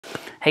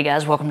Hey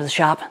guys, welcome to the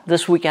shop.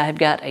 This week I've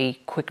got a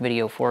quick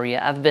video for you.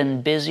 I've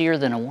been busier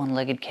than a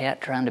one-legged cat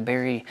trying to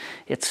bury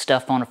its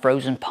stuff on a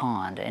frozen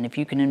pond, and if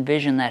you can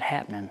envision that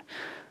happening,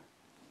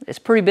 it's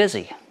pretty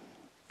busy.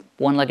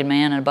 One-legged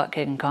man in a butt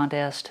kicking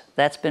contest,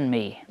 that's been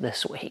me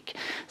this week.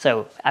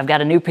 So I've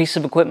got a new piece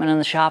of equipment in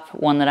the shop,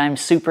 one that I'm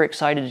super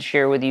excited to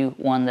share with you,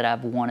 one that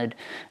I've wanted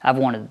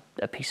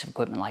a piece of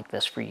equipment like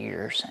this for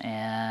years,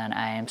 and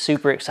I am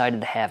super excited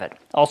to have it.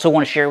 Also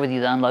want to share with you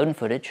the unloading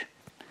footage.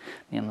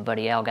 Me and my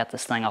buddy Al got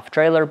this thing off a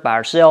trailer by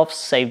ourselves,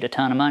 saved a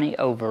ton of money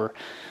over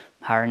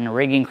hiring a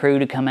rigging crew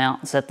to come out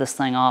and set this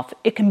thing off.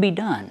 It can be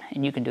done,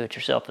 and you can do it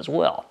yourself as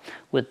well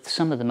with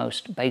some of the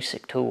most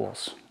basic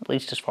tools, at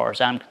least as far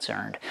as I'm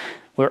concerned.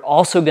 We're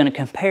also going to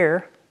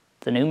compare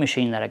the new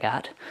machine that I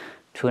got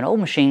to an old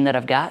machine that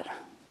I've got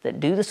that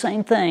do the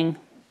same thing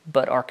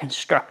but are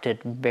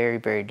constructed very,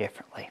 very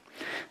differently.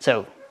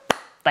 So,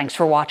 thanks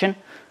for watching.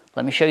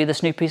 Let me show you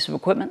this new piece of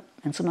equipment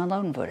and some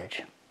unloading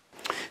footage.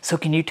 So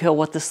can you tell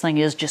what this thing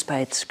is just by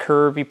its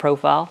curvy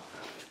profile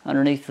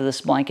underneath of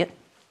this blanket?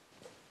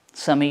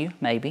 Some of you,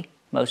 maybe.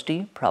 Most of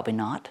you, probably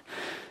not.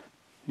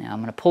 Now I'm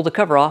going to pull the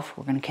cover off.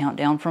 We're going to count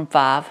down from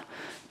 5.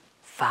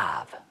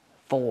 5,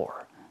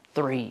 4,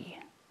 3.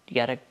 You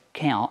got to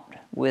count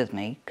with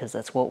me because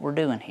that's what we're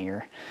doing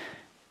here.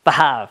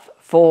 5,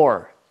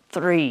 4,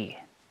 3,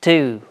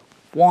 2,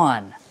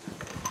 1.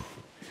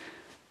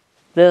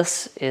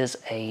 This is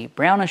a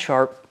Brown &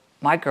 Sharpe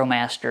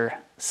Micromaster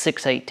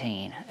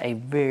 618, a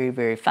very,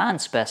 very fine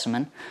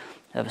specimen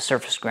of a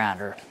surface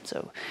grinder.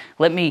 So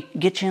let me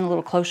get you in a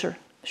little closer,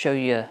 show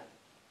you,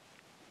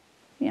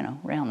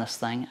 around this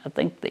thing. I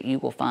think that you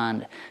will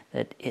find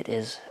that it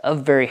is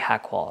of very high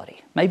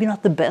quality. Maybe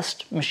not the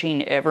best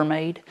machine ever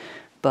made,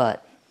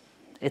 but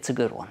it's a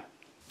good one.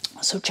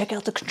 So check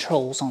out the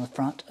controls on the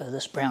front of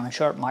this Brown &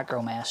 Sharpe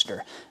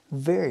Micromaster.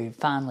 Very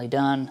finely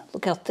done.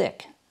 Look how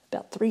thick,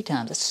 about 3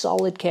 times. It's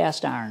solid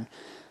cast iron.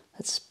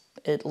 That's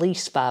at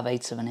least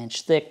 5/8 of an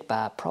inch thick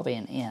by probably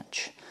an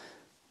inch.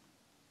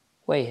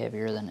 Way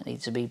heavier than it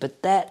needs to be,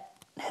 but that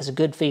has a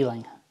good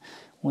feeling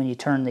when you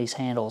turn these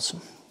handles.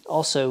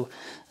 Also,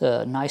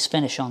 a nice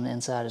finish on the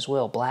inside as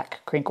well.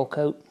 Black crinkle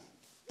coat.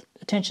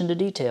 Attention to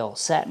detail.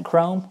 Satin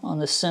chrome on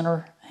the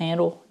center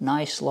handle.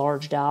 Nice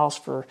large dials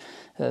for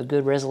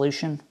good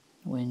resolution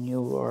when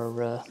you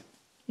are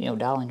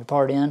dialing your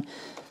part in.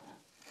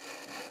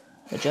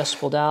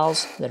 Adjustable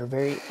dials that are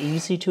very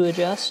easy to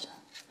adjust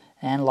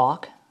and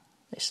lock.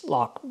 They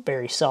lock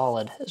very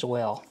solid as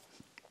well.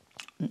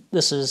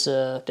 This is,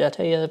 did I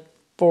tell you,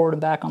 forward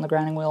and back on the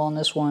grinding wheel on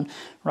this one,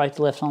 right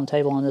to left on the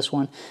table on this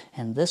one,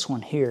 and this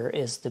one here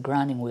is the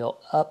grinding wheel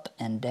up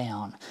and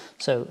down.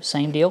 So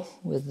same deal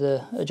with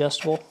the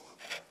adjustable.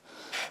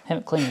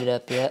 Haven't cleaned it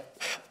up yet,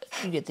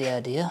 but you get the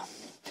idea.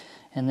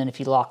 And then if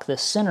you lock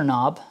this center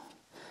knob,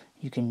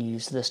 you can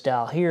use this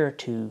dial here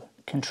to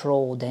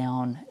control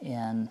down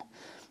in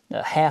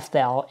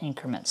half-thou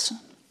increments.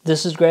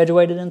 This is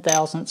graduated in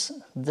thousandths.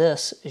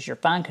 This is your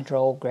fine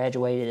control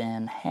graduated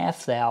in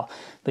half-thou,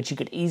 but you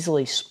could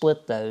easily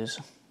split those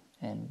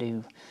and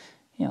do,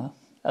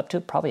 up to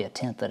probably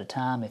 1/10 at a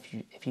time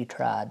if you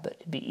tried. But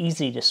it'd be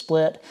easy to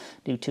split,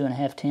 do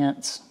 2.5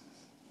 tenths.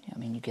 I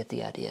mean, you get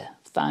the idea.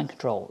 Fine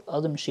control.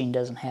 Other machine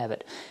doesn't have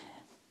it.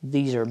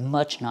 These are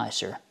much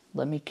nicer.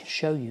 Let me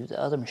show you the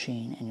other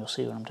machine, and you'll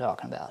see what I'm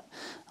talking about.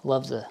 I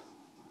love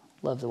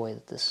the way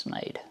that this is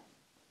made.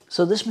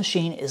 So this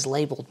machine is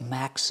labeled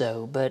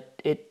Maxo, but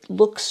it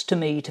looks to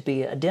me to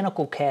be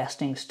identical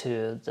castings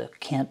to the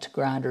Kent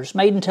grinders.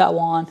 Made in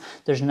Taiwan.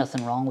 There's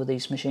nothing wrong with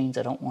these machines.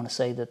 I don't want to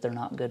say that they're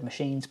not good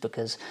machines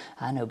because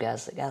I know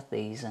guys that got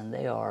these and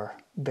they are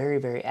very,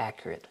 very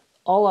accurate.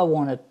 All I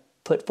want to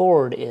put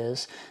forward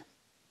is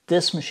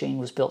this machine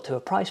was built to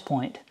a price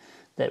point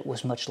that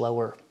was much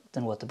lower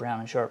than what the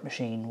Brown & Sharpe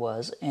machine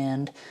was,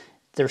 and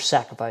there's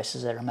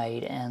sacrifices that are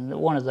made, and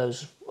one of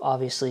those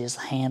obviously is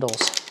the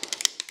handles.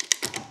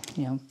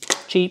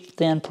 Cheap,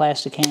 thin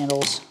plastic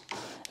handles,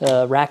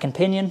 rack and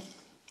pinion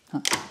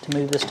to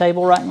move this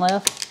table right and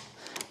left.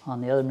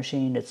 On the other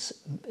machine, it's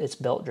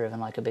belt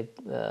driven, like a big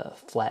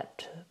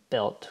flat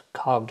belt,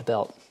 cogged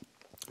belt.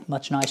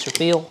 Much nicer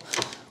feel,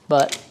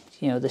 but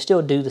they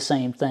still do the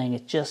same thing. They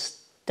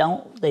just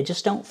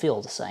don't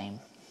feel the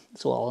same.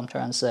 That's all I'm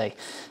trying to say.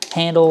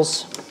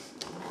 Handles,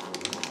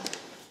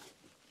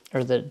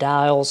 or the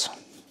dials,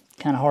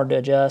 kind of hard to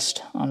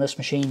adjust on this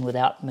machine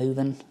without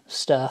moving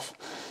stuff.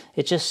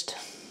 It just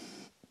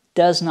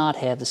does not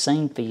have the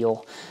same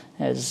feel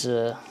as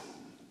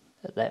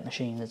that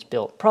machine that's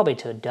built probably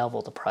to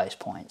double the price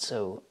point.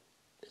 So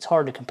it's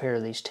hard to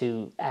compare these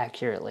two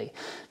accurately,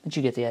 but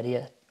you get the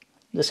idea.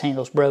 This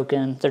handle's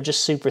broken. They're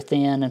just super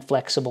thin and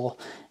flexible,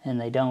 and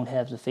they don't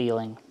have the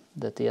feeling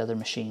that the other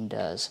machine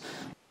does.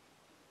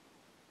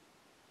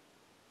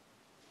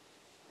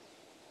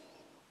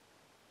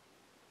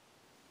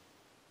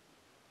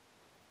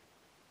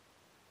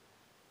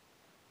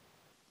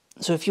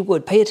 So if you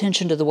would, pay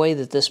attention to the way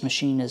that this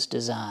machine is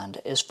designed,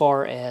 as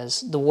far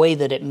as the way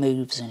that it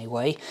moves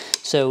anyway.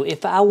 So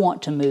if I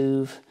want to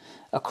move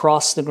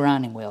across the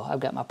grinding wheel,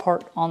 I've got my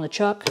part on the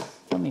chuck,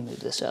 let me move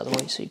this out of the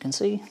way so you can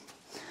see.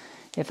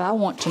 If I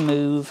want to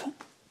move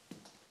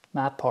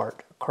my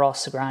part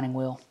across the grinding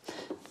wheel,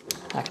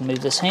 I can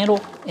move this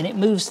handle and it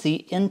moves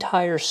the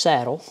entire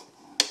saddle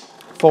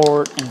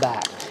forward and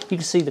back. You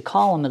can see the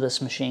column of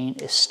this machine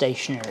is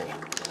stationary,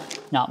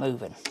 not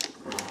moving.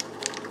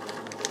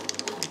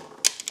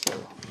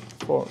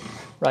 So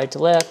right to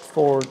left,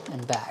 forward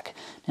and back.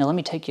 Now let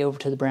me take you over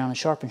to the Brown and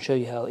Sharpe and show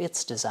you how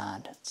it's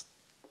designed.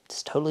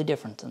 It's totally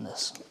different than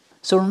this.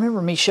 So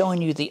remember me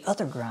showing you the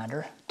other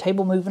grinder,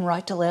 table moving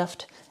right to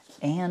left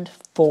and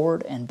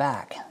forward and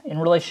back. In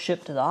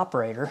relationship to the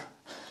operator,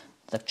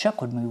 the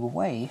chuck would move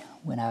away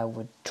when I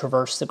would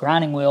traverse the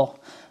grinding wheel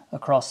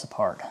across the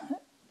part.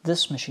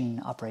 This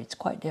machine operates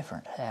quite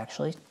different,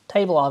 actually.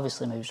 Table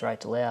obviously moves right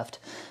to left,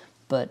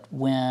 but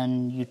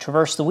when you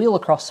traverse the wheel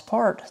across the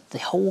part, the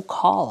whole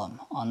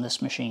column on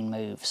this machine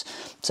moves.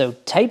 So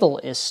table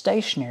is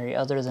stationary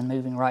other than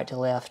moving right to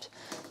left.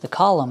 The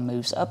column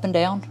moves up and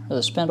down, or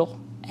the spindle,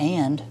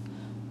 and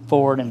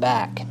forward and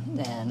back.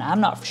 And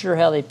I'm not sure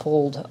how they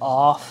pulled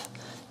off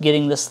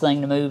getting this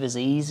thing to move as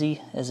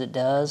easy as it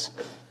does,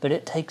 but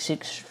it takes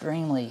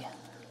extremely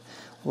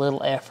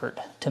little effort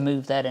to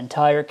move that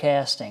entire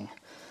casting,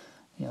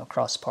 you know,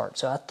 across the part.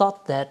 So I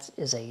thought that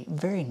is a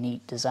very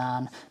neat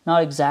design.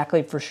 Not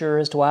exactly for sure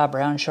as to why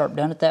Brown and Sharpe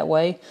done it that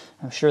way.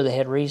 I'm sure they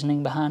had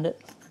reasoning behind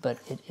it, but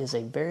it is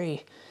a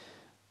very,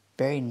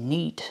 very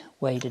neat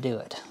way to do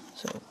it.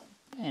 So,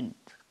 and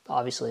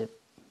obviously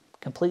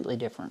completely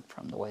different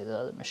from the way the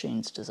other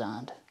machine's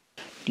designed.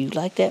 Do you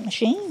like that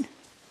machine?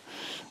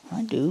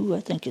 I do. I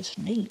think it's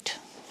neat.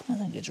 I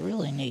think it's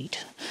really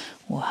neat.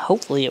 Well,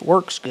 hopefully it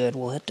works good.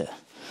 We'll have to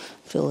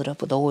fill it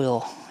up with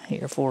oil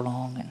here for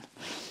long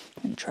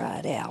and try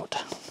it out.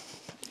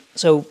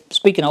 So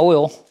speaking of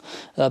oil,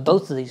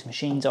 both of these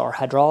machines are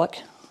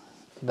hydraulic.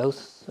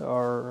 Both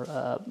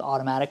are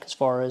automatic as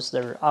far as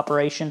their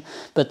operation,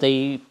 but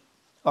they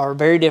are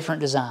very different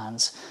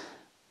designs.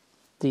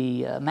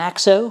 The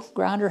Maxo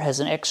grinder has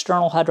an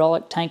external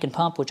hydraulic tank and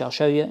pump, which I'll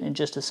show you in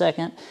just a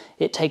second.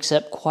 It takes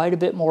up quite a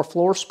bit more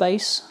floor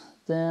space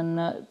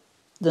than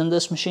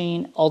this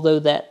machine, although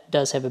that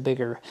does have a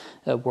bigger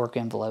work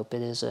envelope.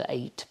 It is a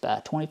 8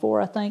 by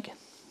 24, I think.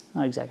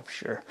 Not exactly for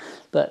sure,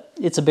 but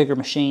it's a bigger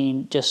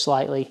machine, just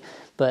slightly.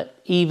 But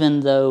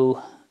even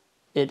though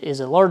it is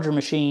a larger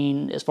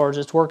machine as far as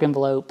its work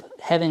envelope,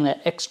 having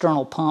that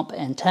external pump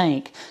and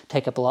tank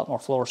take up a lot more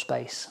floor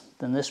space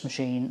than this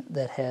machine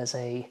that has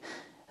a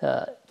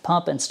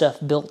pump and stuff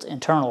built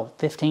internal,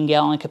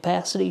 15-gallon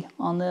capacity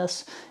on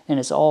this, and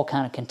it's all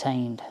kind of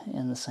contained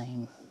in the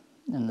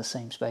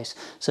same space.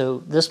 So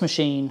this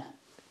machine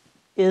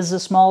is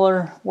a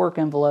smaller work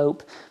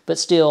envelope, but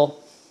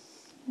still,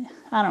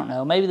 I don't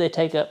know, maybe they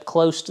take up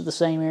close to the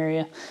same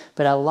area,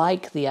 but I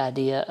like the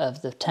idea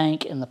of the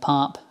tank and the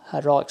pump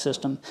hydraulic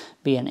system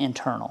being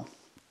internal.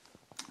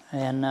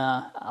 And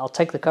I'll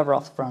take the cover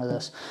off the front of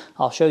this.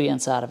 I'll show you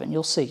inside of it, and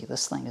you'll see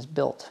this thing is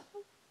built.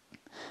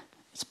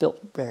 It's built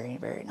very,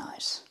 very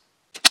nice.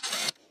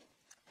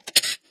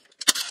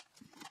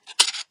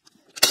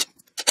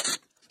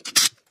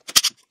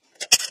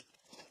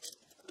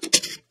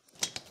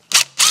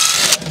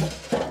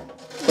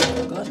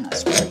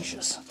 Goodness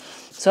gracious.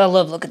 So I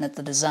love looking at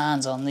the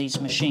designs on these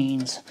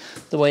machines,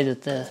 the way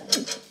that the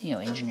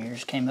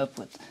engineers came up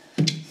with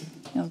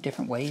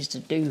different ways to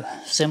do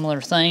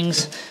similar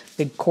things.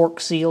 Big cork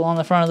seal on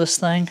the front of this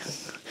thing.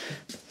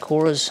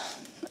 Cora's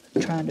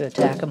trying to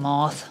attack a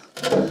moth.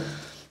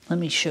 Let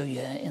me show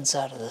you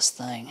inside of this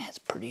thing. It's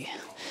pretty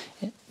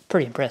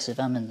impressive.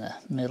 I'm in the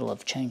middle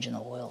of changing the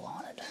oil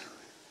on it.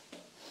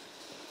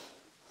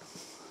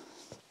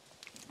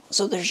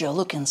 So there's your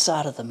look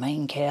inside of the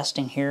main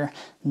casting here.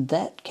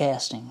 That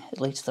casting, at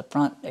least the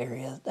front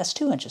area, that's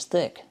 2 inches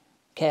thick.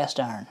 Cast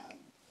iron.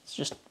 It's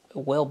just a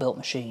well-built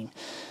machine.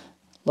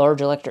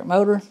 Large electric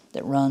motor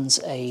that runs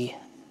a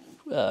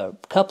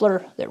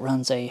coupler, that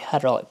runs a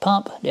hydraulic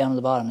pump down at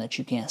the bottom that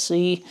you can't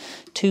see.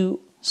 2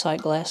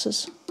 sight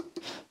glasses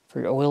for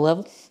your oil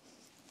level.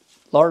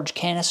 Large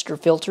canister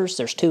filters.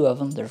 There's 2 of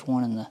them. There's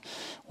one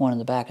in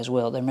the back as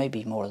well. There may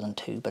be more than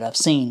 2, but I've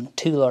seen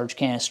 2 large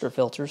canister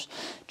filters.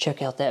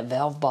 Check out that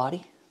valve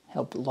body,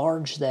 how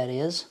large that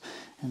is.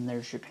 And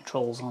there's your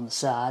controls on the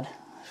side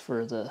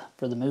for the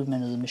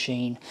movement of the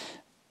machine.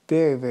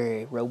 Very,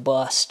 very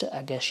robust,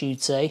 I guess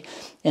you'd say.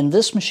 And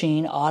this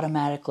machine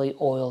automatically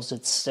oils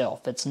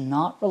itself. It's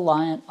not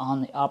reliant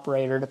on the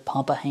operator to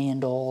pump a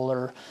handle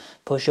or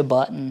push a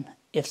button.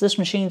 If this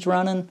machine's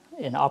running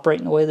and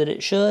operating the way that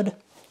it should,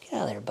 get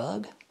out of there,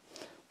 bug.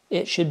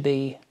 It should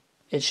be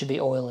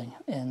oiling.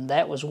 And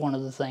that was one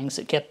of the things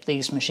that kept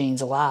these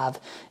machines alive,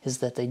 is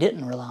that they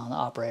didn't rely on the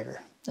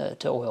operator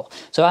to oil.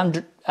 So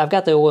I've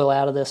got the oil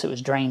out of this. It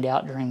was drained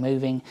out during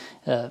moving.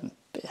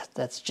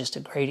 That's just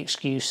a great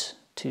excuse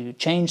to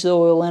change the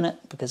oil in it,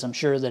 because I'm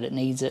sure that it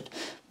needs it.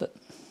 But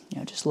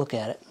just look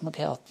at it. Look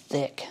how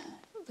thick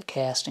the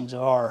castings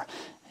are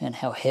and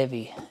how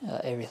heavy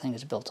everything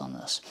is built on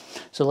this.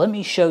 So let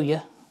me show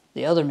you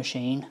the other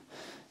machine.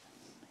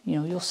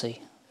 You'll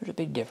see there's a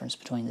big difference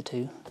between the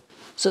two.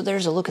 So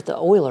there's a look at the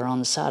oiler on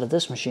the side of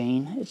this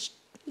machine. It's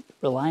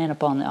relying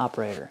upon the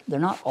operator. They're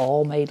not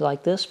all made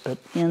like this, but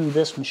in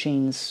this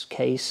machine's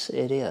case,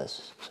 it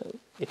is. So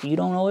if you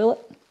don't oil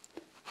it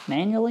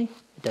manually,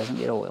 it doesn't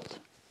get oiled.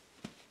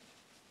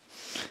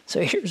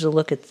 So here's a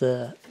look at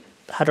the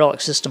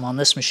hydraulic system on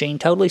this machine,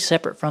 totally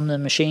separate from the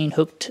machine,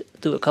 hooked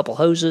through a couple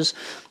hoses.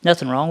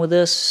 Nothing wrong with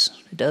this.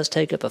 It does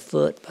take up a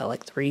foot, by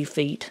like 3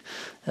 feet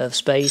of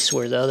space,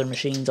 where the other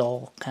machine's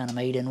all kind of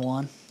made in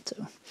one.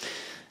 So,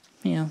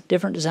 you know,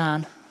 different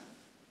design.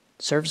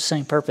 Serves the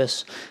same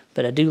purpose,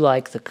 but I do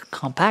like the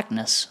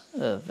compactness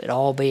of it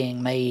all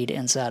being made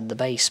inside the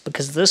base,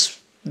 because this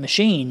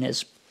machine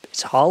it's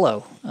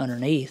hollow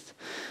underneath.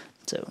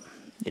 So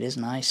it is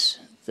nice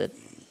that,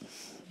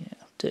 you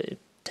know, to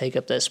take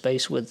up that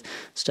space with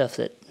stuff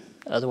that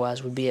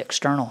otherwise would be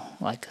external,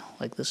 like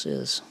this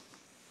is.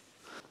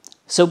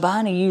 So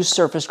buying a used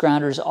surface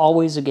grinder is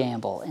always a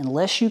gamble.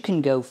 Unless you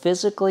can go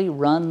physically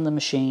run the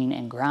machine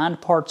and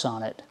grind parts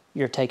on it,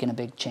 you're taking a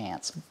big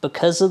chance.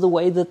 Because of the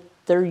way that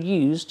they're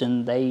used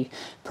and they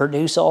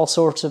produce all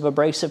sorts of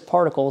abrasive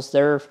particles,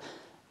 they're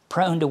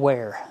prone to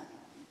wear.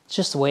 It's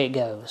just the way it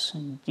goes.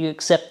 You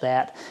accept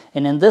that.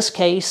 And in this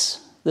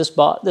case, this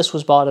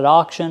was bought at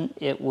auction.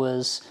 It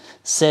was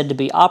said to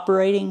be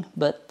operating,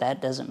 but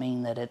that doesn't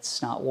mean that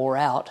it's not wore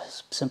out,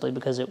 simply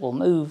because it will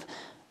move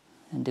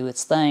and do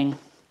its thing.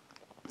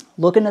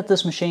 Looking at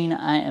this machine,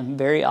 I am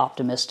very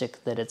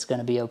optimistic that it's going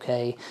to be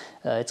okay.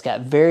 It's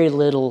got very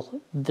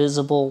little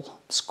visible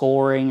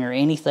scoring or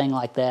anything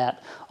like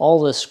that.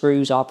 All the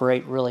screws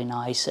operate really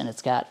nice, and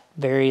it's got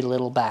very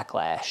little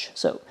backlash.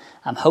 So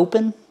I'm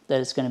hoping that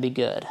it's going to be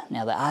good.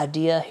 Now the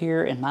idea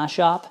here in my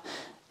shop,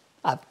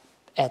 I've,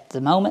 at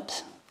the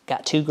moment,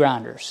 got 2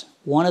 grinders.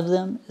 One of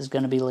them is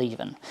going to be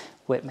leaving.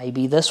 It may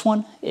be this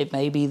one, it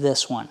may be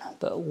this one,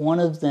 but one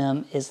of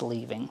them is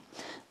leaving.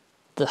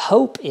 The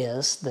hope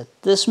is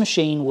that this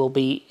machine will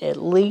be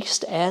at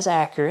least as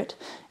accurate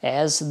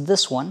as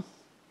this one.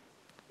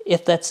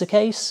 If that's the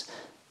case,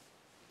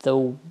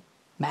 the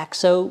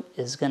Maxo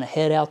is going to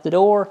head out the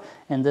door,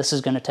 and this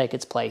is going to take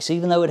its place.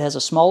 Even though it has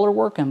a smaller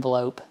work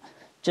envelope,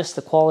 just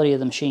the quality of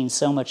the machine is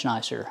so much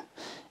nicer,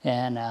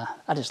 and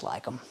I just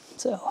like them.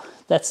 So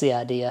that's the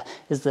idea,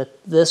 is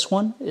that this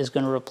one is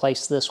going to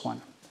replace this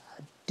one.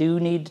 Do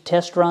need to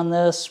test run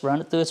this, run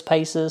it through its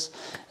paces,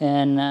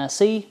 and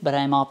see, but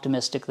I'm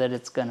optimistic that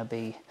it's going to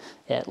be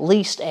at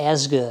least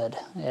as good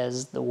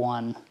as the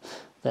one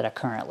that I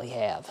currently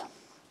have.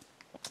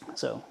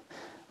 So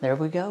there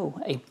we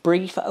go, a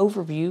brief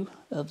overview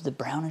of the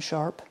Brown &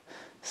 Sharpe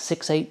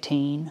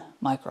 618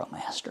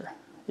 Micromaster.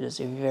 It is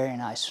a very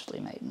nicely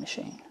made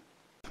machine.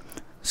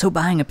 So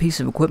buying a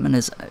piece of equipment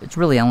it's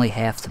really only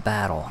half the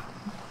battle.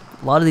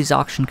 A lot of these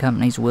auction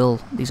companies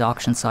these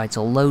auction sites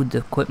will load the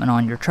equipment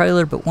on your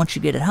trailer, but once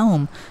you get it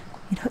home,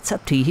 you know, it's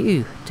up to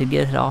you to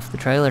get it off the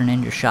trailer and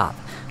in your shop.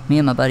 Me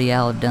and my buddy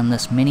Al have done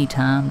this many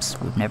times.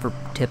 We've never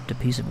tipped a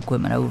piece of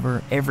equipment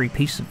over. Every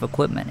piece of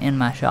equipment in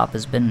my shop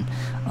has been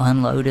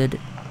unloaded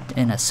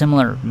in a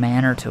similar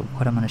manner to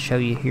what I'm going to show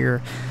you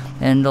here.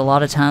 And a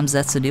lot of times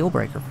that's a deal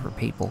breaker for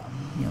people.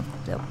 You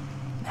know,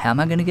 how am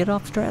I going to get it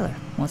off the trailer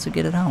once I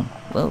get it home?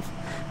 Well,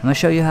 I'm going to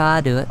show you how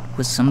I do it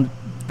with some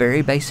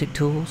very basic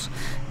tools,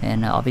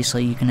 and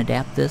obviously you can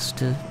adapt this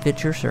to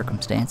fit your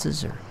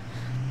circumstances, or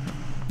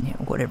you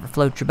know, whatever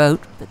floats your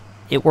boat, but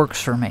it works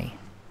for me.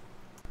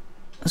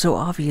 So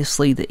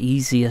obviously the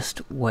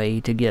easiest way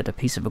to get a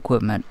piece of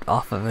equipment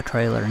off of a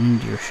trailer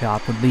and into your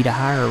shop would be to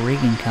hire a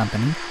rigging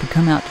company to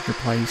come out to your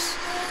place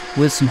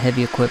with some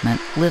heavy equipment,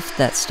 lift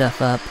that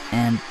stuff up,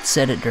 and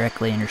set it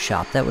directly in your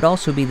shop. That would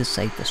also be the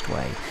safest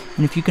way.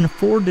 And if you can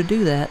afford to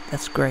do that,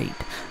 that's great.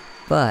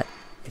 But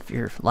if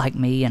you're like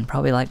me, and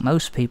probably like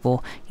most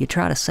people, you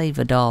try to save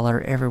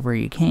 $1 everywhere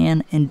you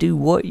can and do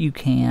what you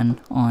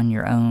can on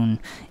your own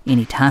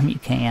anytime you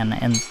can.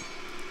 And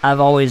I've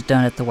always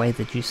done it the way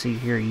that you see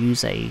here.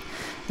 Use a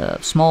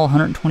small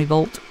 120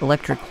 volt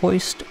electric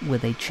hoist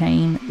with a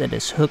chain that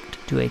is hooked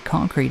to a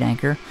concrete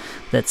anchor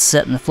that's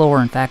set in the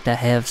floor. In fact, I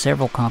have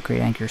several concrete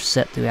anchors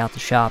set throughout the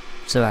shop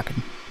so I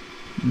can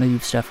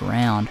move stuff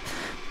around.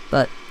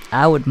 But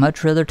I would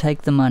much rather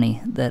take the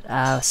money that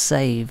I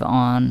save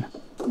on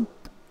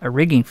a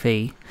rigging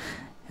fee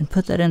and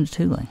put that into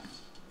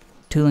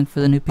tooling for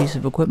the new piece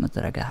of equipment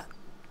that I got.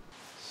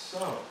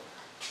 So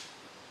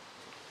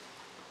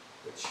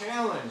the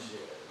challenge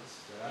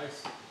is that I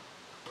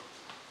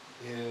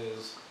see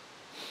is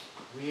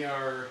we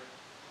are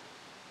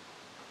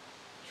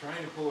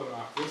trying to pull it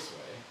off this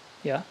way,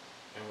 Yeah.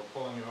 and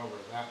we're pulling it over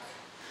that way.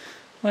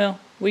 Well,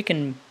 we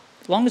can,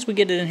 as long as we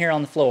get it in here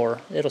on the floor,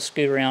 it'll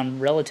scoot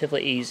around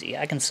relatively easy.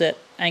 I can set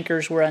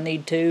anchors where I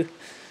need to,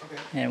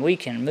 and we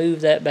can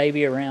move that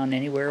baby around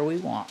anywhere we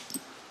want.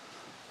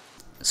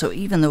 So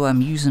even though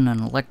I'm using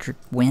an electric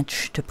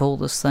winch to pull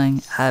this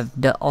thing, I've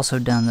also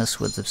done this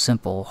with the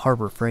simple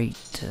Harbor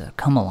Freight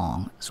come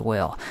along as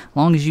well. As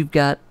long as you've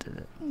got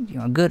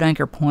a good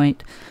anchor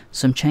point,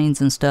 some chains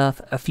and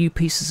stuff, a few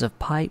pieces of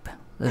pipe,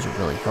 those are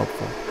really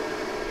helpful.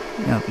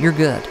 You're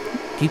good.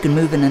 You can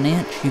move it an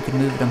inch, you can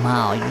move it a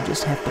mile. You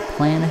just have to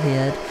plan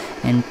ahead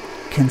and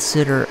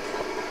consider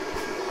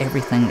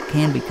everything that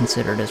can be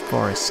considered as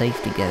far as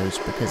safety goes,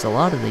 because a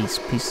lot of these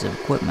pieces of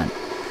equipment,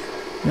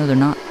 you know, they're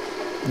not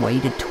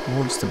weighted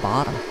towards the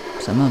bottom.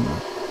 Some of them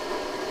are,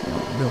 you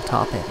know, real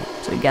top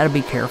heavy. So you got to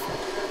be careful.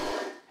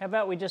 How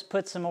about we just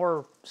put some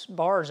more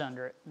bars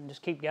under it and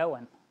just keep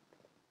going?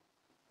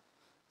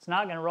 It's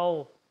not going to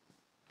roll.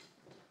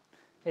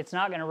 It's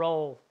not going to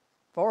roll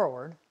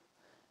forward,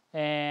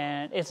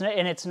 and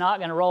it's not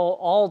going to roll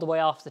all the way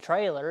off the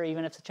trailer,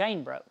 even if the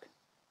chain broke.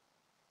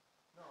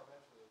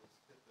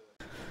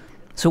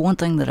 So one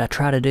thing that I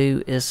try to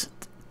do is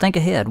think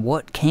ahead.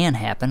 What can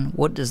happen?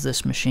 What is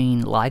this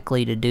machine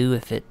likely to do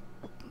if it,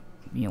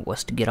 you know,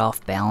 was to get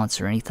off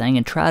balance or anything,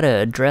 and try to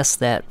address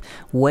that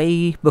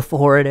way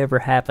before it ever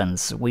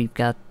happens. We've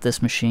got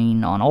this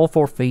machine on all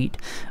 4 feet,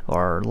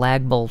 or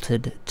lag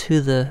bolted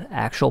to the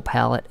actual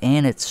pallet,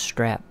 and it's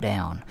strapped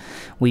down.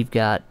 We've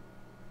got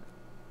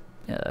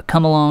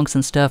come-alongs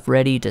and stuff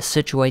ready to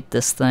situate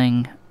this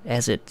thing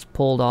as it's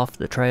pulled off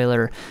the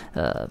trailer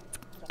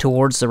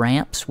towards the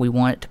ramps. We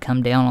want it to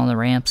come down on the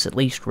ramps at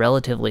least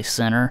relatively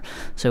center.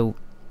 So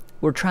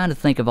we're trying to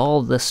think of all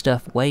of this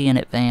stuff way in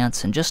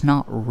advance and just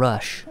not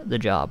rush the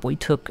job. We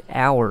took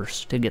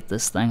hours to get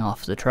this thing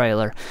off the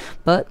trailer,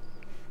 but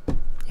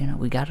you know,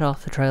 we got it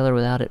off the trailer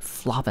without it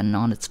flopping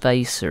on its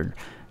face or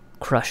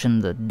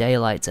crushing the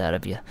daylights out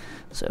of you.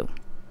 So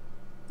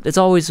it's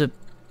always a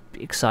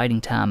exciting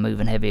time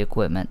moving heavy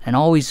equipment, and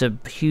always a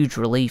huge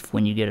relief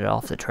when you get it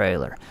off the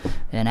trailer.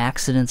 And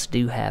accidents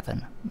do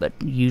happen, but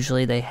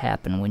usually they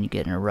happen when you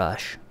get in a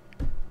rush.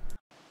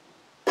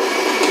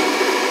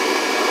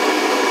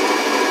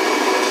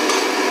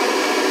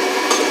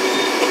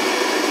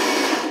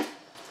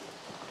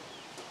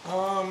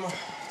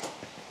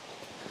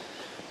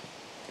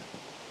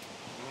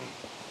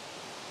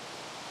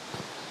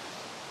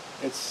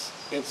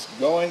 It's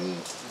going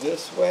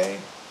this way,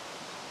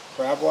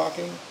 crab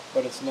walking,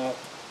 but it's not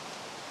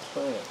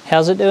turning.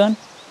 How's it doing?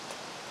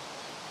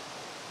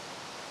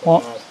 But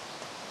Well, not,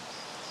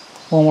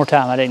 one more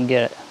time, I didn't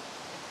get it.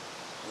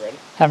 ready?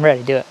 I'm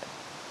ready, do it.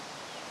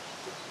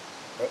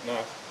 But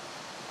not.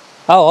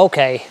 Oh,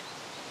 okay.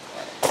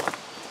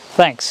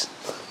 Thanks.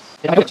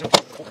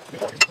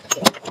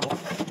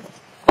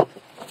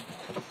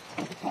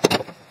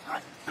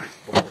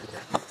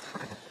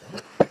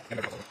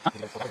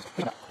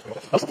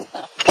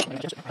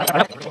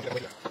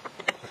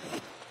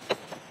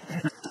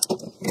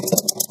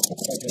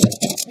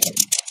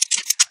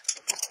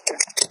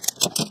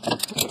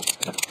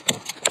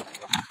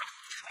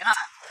 Against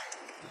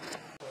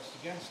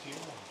you.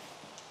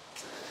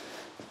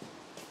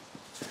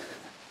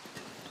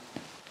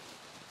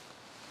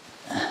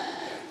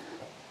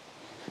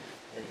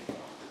 There you go.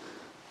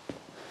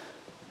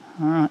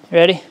 All right,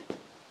 ready?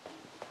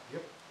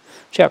 Yep.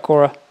 Check,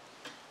 Cora.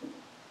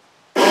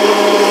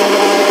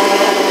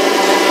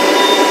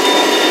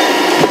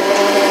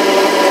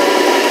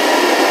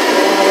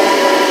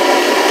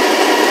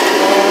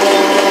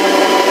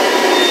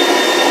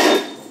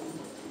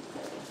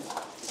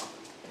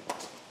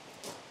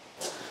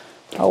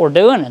 Oh, we're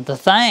doing it, the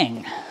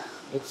thing.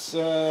 It's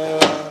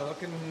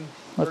looking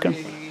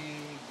pretty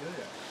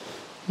good.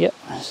 Yep,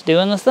 it's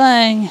doing the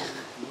thing.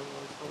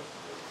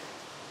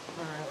 Alright,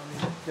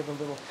 let me give a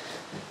little.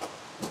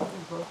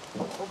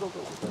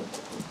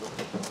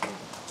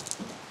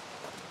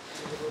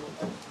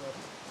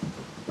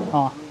 Hold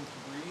on.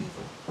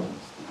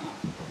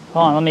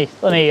 Hold on, let me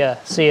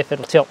see if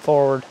it'll tilt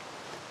forward.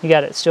 You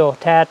got it still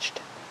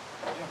attached?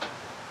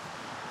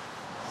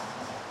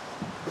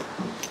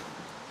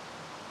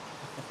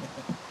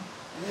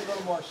 Need a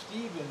little more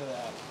Steve into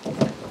that.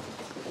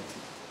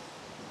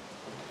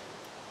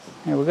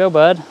 Here we go,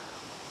 bud.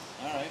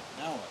 Alright,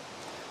 now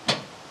what?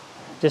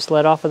 Just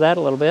let off of that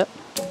a little bit.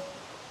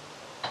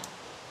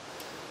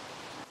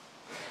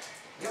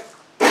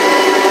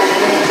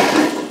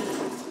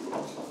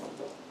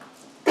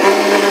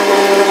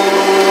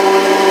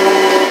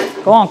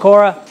 Go on,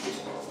 Cora.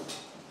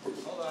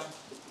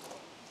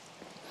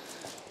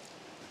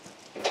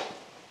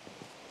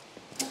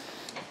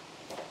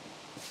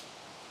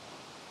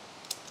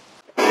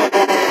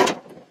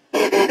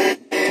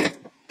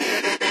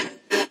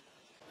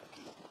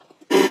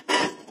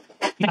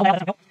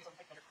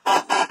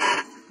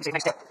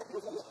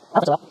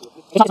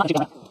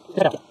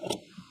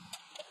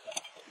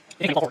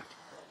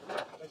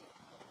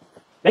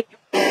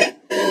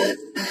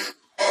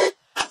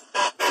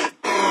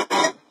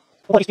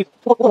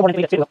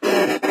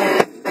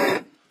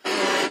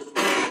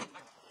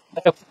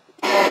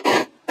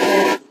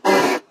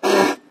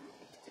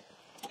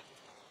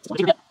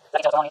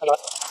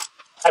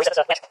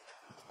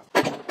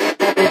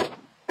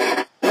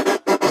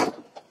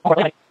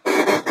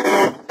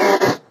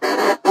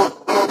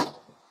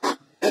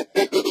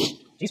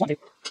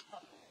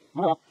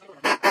 Hold on.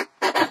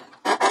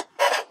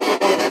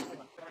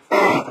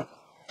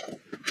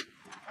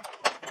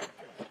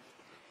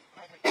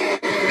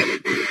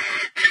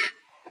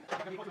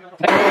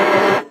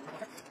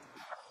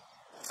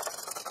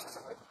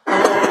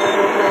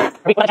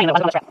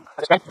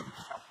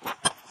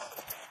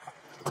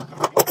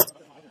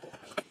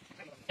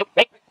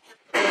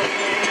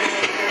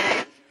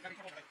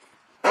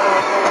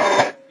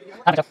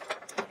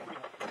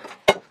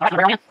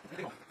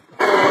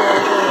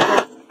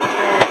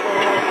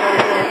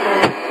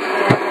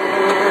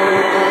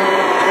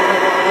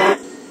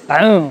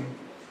 Boom.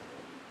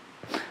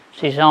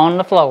 She's on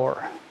the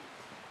floor.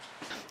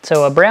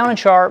 So a Brown &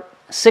 Sharpe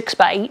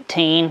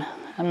 6x18.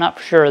 I'm not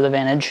for sure of the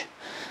vintage.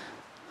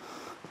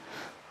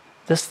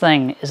 This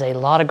thing is a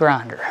lot of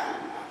grinder.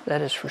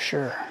 That is for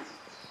sure.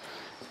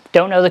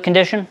 Don't know the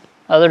condition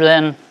other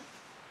than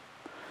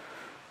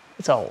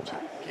it's old.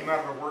 Came out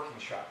of a working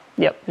shop.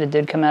 Yep, it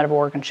did come out of a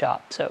working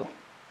shop, so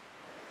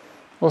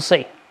we'll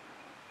see.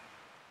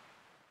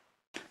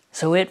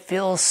 So it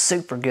feels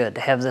super good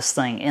to have this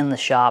thing in the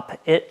shop.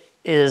 It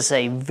is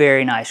a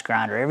very nice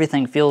grinder.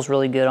 Everything feels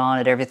really good on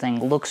it.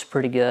 Everything looks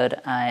pretty good.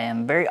 I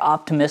am very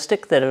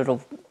optimistic that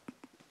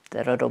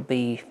it'll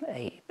be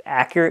a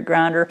accurate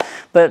grinder,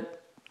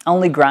 but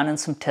only grinding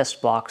some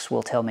test blocks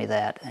will tell me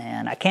that.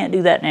 And I can't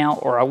do that now,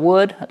 or I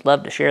would. I'd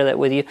love to share that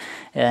with you,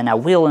 and I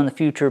will in the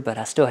future, but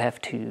I still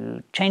have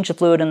to change the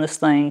fluid in this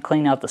thing,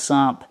 clean out the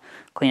sump,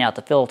 clean out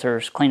the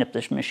filters, clean up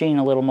this machine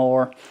a little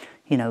more,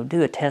 you know,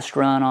 do a test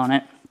run on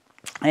it.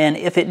 And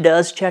if it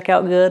does check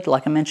out good,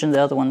 like I mentioned,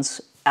 the other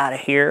one's out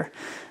of here,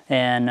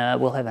 and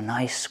we'll have a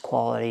nice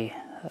quality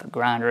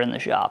grinder in the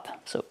shop.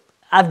 So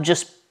I've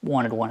just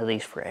wanted one of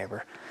these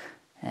forever,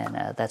 and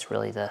that's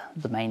really the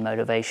main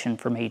motivation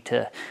for me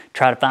to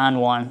try to find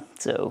one.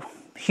 So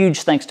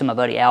huge thanks to my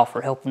buddy Al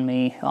for helping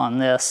me on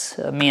this.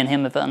 Me and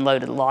him have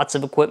unloaded lots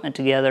of equipment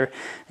together.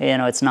 You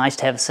know, it's nice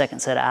to have a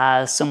second set of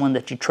eyes, someone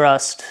that you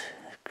trust,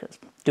 because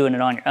doing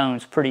it on your own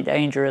is pretty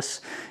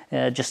dangerous.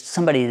 Just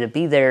somebody to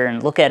be there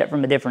and look at it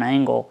from a different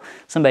angle,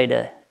 somebody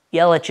to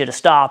yell at you to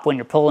stop when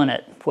you're pulling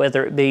it,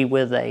 whether it be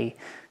with a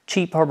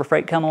cheap Harbor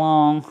Freight come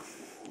along,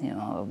 you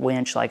know, a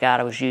winch like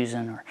I was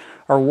using,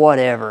 or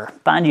whatever.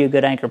 Find you a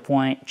good anchor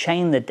point,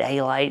 chain the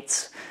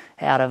daylights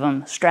out of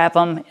them, strap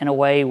them in a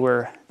way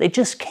where they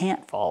just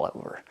can't fall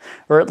over.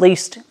 Or at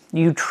least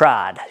you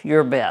tried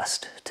your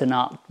best to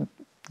not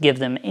give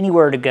them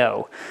anywhere to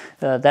go.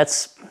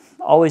 That's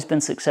always been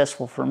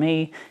successful for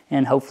me,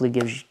 and hopefully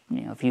gives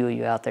a few of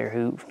you out there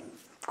who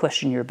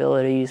question your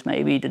abilities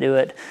maybe to do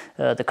it,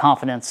 the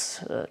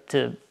confidence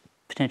to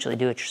potentially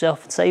do it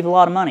yourself and save a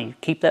lot of money.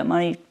 Keep that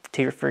money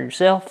for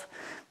yourself,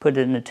 put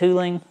it into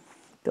tooling,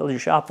 build your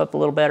shop up a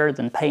little better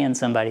than paying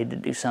somebody to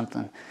do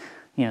something,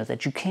 you know,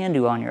 that you can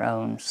do on your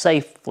own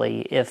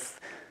safely if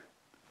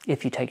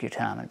you take your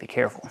time and be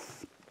careful.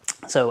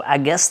 So I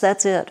guess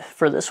that's it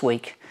for this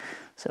week.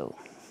 So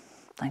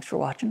thanks for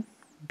watching.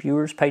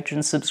 Viewers,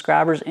 patrons,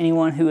 subscribers,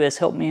 anyone who has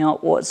helped me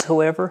out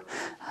whatsoever,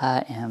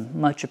 I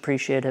am much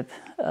appreciative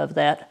of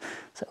that.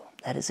 So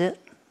that is it.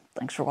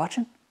 Thanks for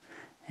watching,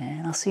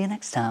 and I'll see you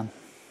next time.